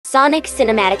Sonic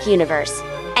Cinematic Universe.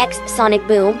 X Sonic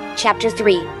Boom, Chapter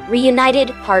 3,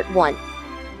 Reunited, Part 1.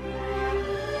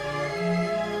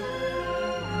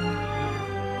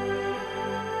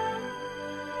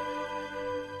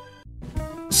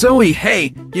 Zoe,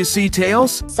 hey, you see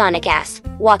Tails? Sonic asks,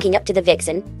 walking up to the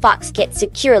vixen, Fox Kit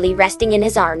securely resting in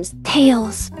his arms.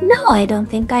 Tails? No, I don't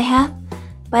think I have.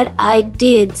 But I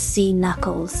did see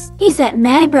Knuckles. He's at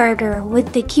Mad Burger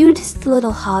with the cutest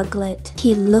little hoglet.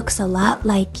 He looks a lot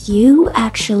like you,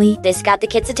 actually. This got the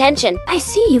kid's attention. I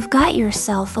see you've got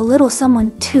yourself a little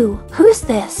someone too. Who's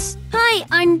this? Hi,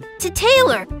 I'm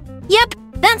Taylor. Yep,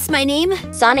 that's my name.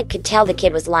 Sonic could tell the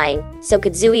kid was lying, so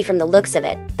could Zoe from the looks of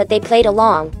it, but they played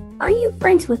along. Are you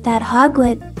friends with that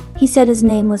hoglet? He said his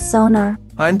name was Sonar.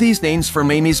 Aren't these names for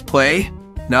Mimi's play?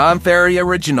 No, I'm very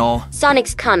original.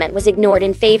 Sonic's comment was ignored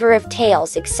in favor of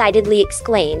Tails excitedly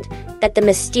exclaimed that the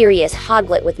mysterious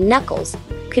hoglet with Knuckles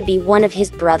could be one of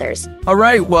his brothers.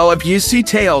 Alright, well, if you see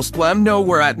Tails, let him know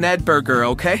we're at Ned Burger,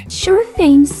 okay? Sure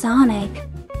thing, Sonic.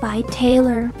 Bye,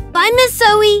 Taylor. Bye, Miss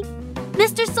Zoe.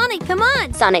 Mr. Sonic, come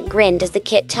on. Sonic grinned as the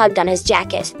kid tugged on his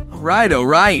jacket.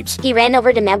 Alright. He ran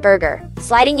over to Mad Burger,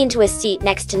 sliding into a seat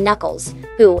next to Knuckles,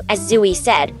 who, as Zoe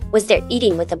said, was there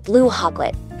eating with a blue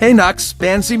hoglet. Hey, Knux,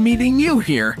 fancy meeting you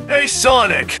here. Hey,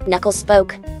 Sonic! Knuckles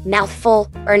spoke, mouth full,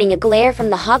 earning a glare from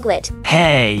the hoglet.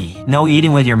 Hey, no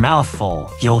eating with your mouth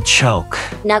full. You'll choke.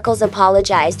 Knuckles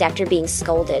apologized after being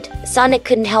scolded. Sonic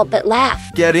couldn't help but laugh.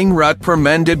 Getting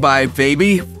reprimanded by a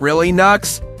baby? Really,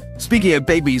 Knux? Speaking of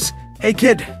babies, hey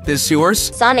kid, this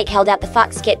yours? Sonic held out the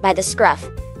Fox Kit by the scruff.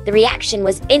 The reaction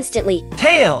was instantly,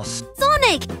 Tails!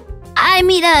 Sonic!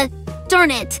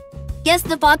 Darn it. Guess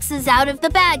the fox is out of the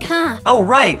bag, huh? Oh,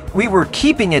 right. We were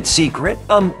keeping it secret.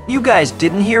 You guys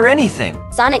didn't hear anything.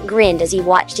 Sonic grinned as he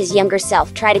watched his younger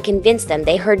self try to convince them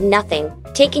they heard nothing,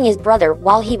 taking his brother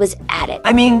while he was at it.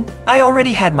 I mean, I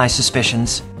already had my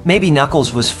suspicions. Maybe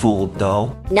Knuckles was fooled,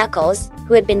 though. Knuckles,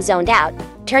 who had been zoned out,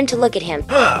 turned to look at him.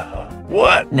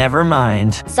 What? Never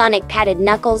mind. Sonic patted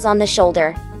Knuckles on the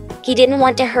shoulder. He didn't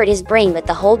want to hurt his brain with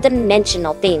the whole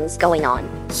dimensional things going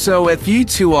on. So if you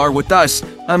two are with us,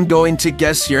 I'm going to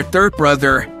guess your third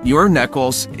brother, your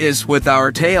Knuckles, is with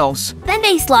our Tails. That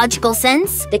makes logical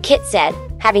sense. The kid said,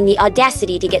 having the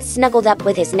audacity to get snuggled up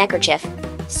with his neckerchief.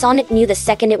 Sonic knew the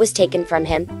second it was taken from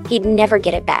him, he'd never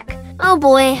get it back. Oh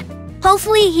boy.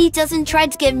 Hopefully he doesn't try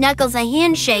to give Knuckles a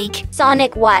handshake.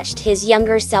 Sonic watched his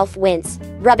younger self wince,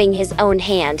 rubbing his own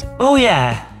hand. Oh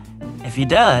yeah, if he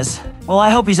does. Well,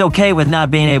 I hope he's okay with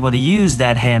not being able to use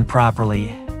that hand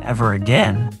properly ever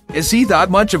again. Is he that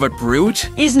much of a brute?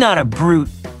 He's not a brute.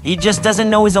 He just doesn't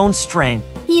know his own strength.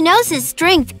 He knows his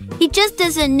strength. He just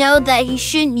doesn't know that he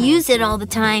shouldn't use it all the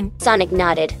time. Sonic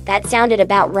nodded. That sounded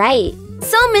about right.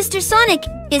 So, Mr. Sonic,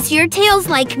 is your Tails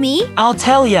like me? I'll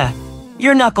tell ya.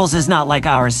 Your Knuckles is not like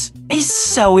ours. He's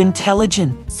so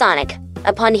intelligent. Sonic,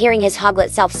 upon hearing his hoglet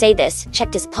self say this,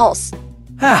 checked his pulse.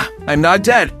 I'm not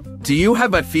dead. Do you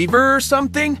have a fever or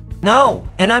something? No,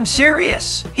 and I'm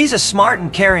serious. He's a smart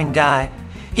and caring guy.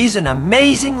 He's an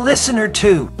amazing listener,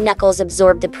 too. Knuckles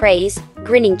absorbed the praise,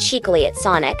 grinning cheekily at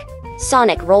Sonic.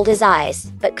 Sonic rolled his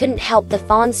eyes, but couldn't help the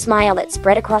fond smile that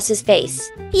spread across his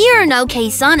face. You're an okay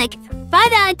Sonic.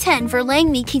 5 out of 10 for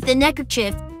letting me keep the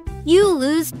neckerchief. You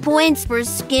lose points for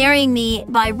scaring me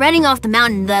by running off the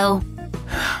mountain, though.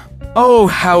 Oh,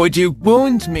 how would you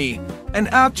wound me? And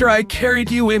after I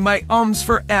carried you in my arms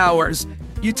for hours,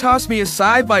 you tossed me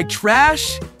aside like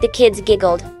trash? The kids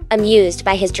giggled, amused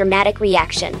by his dramatic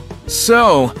reaction.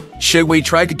 So, should we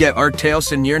try to get our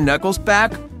Tails and your Knuckles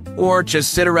back? Or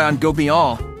just sit around go be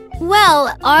all?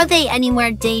 Well, are they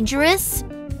anywhere dangerous?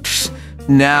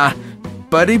 Nah,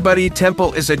 Buddy Buddy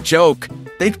Temple is a joke.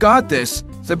 They've got this.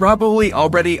 They're probably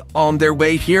already on their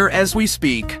way here as we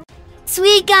speak.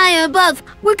 Sweet guy above,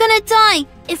 we're gonna die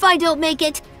if I don't make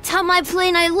it. Tell my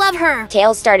plane I love her.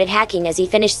 Tails started hacking as he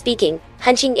finished speaking,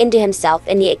 hunching into himself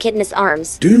in the echidna's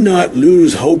arms. Do not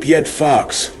lose hope yet,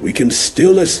 Fox. We can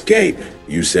still escape.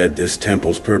 You said this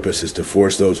temple's purpose is to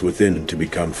force those within to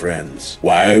become friends.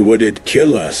 Why would it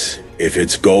kill us if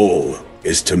its goal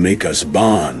is to make us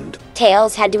bond?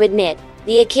 Tails had to admit,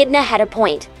 the echidna had a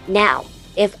point. Now,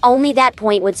 if only that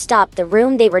point would stop the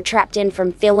room they were trapped in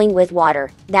from filling with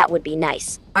water, that would be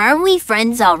nice. Aren't we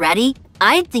friends already?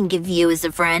 I'd think of you as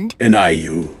a friend. And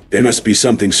you. There must be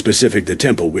something specific the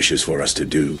temple wishes for us to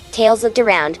do. Tails looked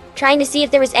around, trying to see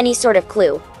if there was any sort of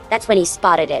clue. That's when he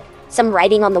spotted it. Some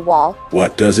writing on the wall.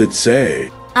 What does it say?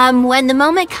 When the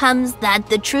moment comes that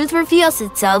the truth reveals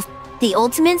itself, the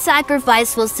ultimate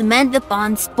sacrifice will cement the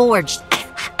bonds forged.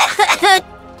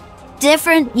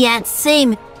 Different yet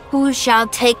same. Who shall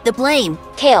take the blame?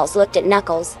 Tails looked at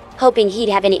Knuckles, hoping he'd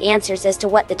have any answers as to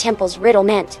what the temple's riddle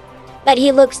meant. But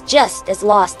he looks just as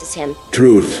lost as him.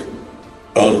 Truth.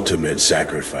 Ultimate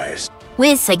sacrifice.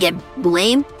 Wait a second,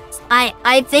 Blame?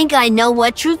 I think I know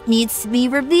what truth needs to be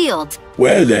revealed.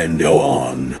 Well then, go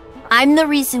on. I'm the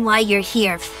reason why you're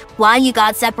here, why you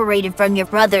got separated from your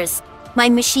brothers. My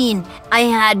machine, I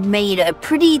had made a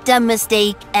pretty dumb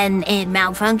mistake and it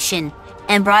malfunctioned,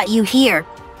 and brought you here.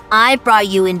 I brought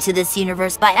you into this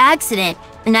universe by accident,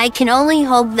 and I can only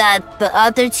hope that the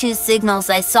other two signals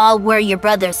I saw were your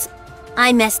brothers.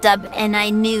 I messed up and I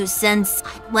knew since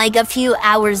like a few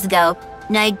hours ago,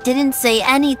 and I didn't say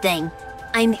anything.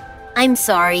 I'm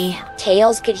sorry.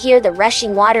 Tails could hear the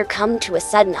rushing water come to a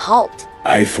sudden halt.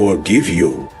 I forgive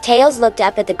you. Tails looked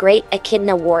up at the great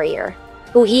Echidna warrior,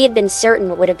 who he had been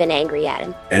certain would have been angry at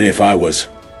him. And if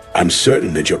I'm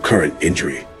certain that your current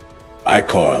injury I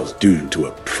caused due to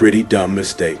a pretty dumb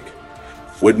mistake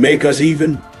would make us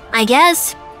even? I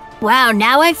guess. Wow,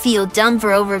 now I feel dumb for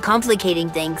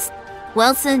overcomplicating things.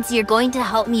 Well, since you're going to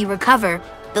help me recover,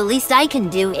 the least I can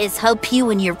do is help you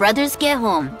when your brothers get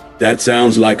home. That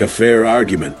sounds like a fair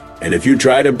argument, and if you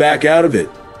try to back out of it,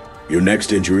 your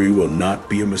next injury will not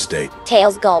be a mistake.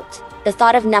 Tails gulped. The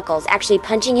thought of Knuckles actually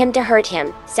punching him to hurt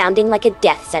him, sounding like a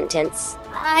death sentence.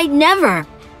 I'd never.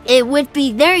 It would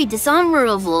be very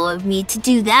dishonorable of me to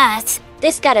do that.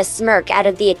 This got a smirk out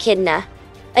of the Echidna.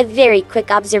 A very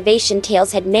quick observation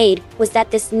Tails had made was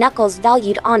that this Knuckles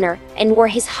valued honor and wore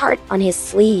his heart on his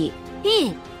sleeve.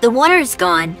 The water's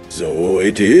gone. So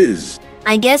it is.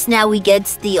 I guess now we get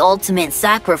to the ultimate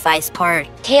sacrifice part.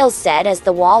 Tails said as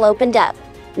the wall opened up.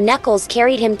 Knuckles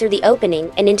carried him through the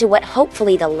opening and into what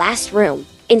hopefully the last room.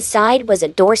 Inside was a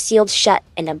door sealed shut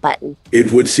and a button.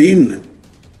 It would seem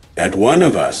that one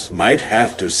of us might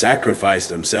have to sacrifice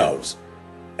themselves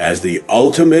as the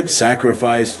ultimate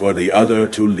sacrifice for the other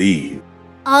to leave.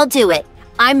 I'll do it.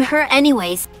 I'm hurt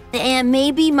anyways, and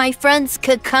maybe my friends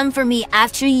could come for me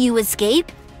after you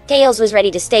escape? Tails was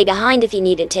ready to stay behind if he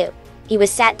needed to. He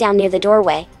was sat down near the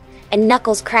doorway, and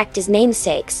Knuckles cracked his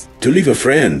namesakes. To leave a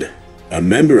friend, a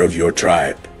member of your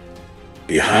tribe,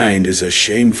 behind is a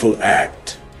shameful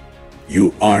act.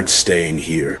 You aren't staying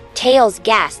here. Tails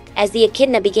gasped as the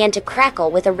Echidna began to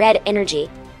crackle with a red energy,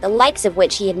 the likes of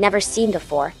which he had never seen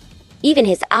before. Even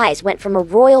his eyes went from a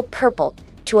royal purple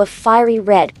to a fiery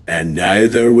red. And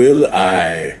neither will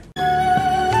I.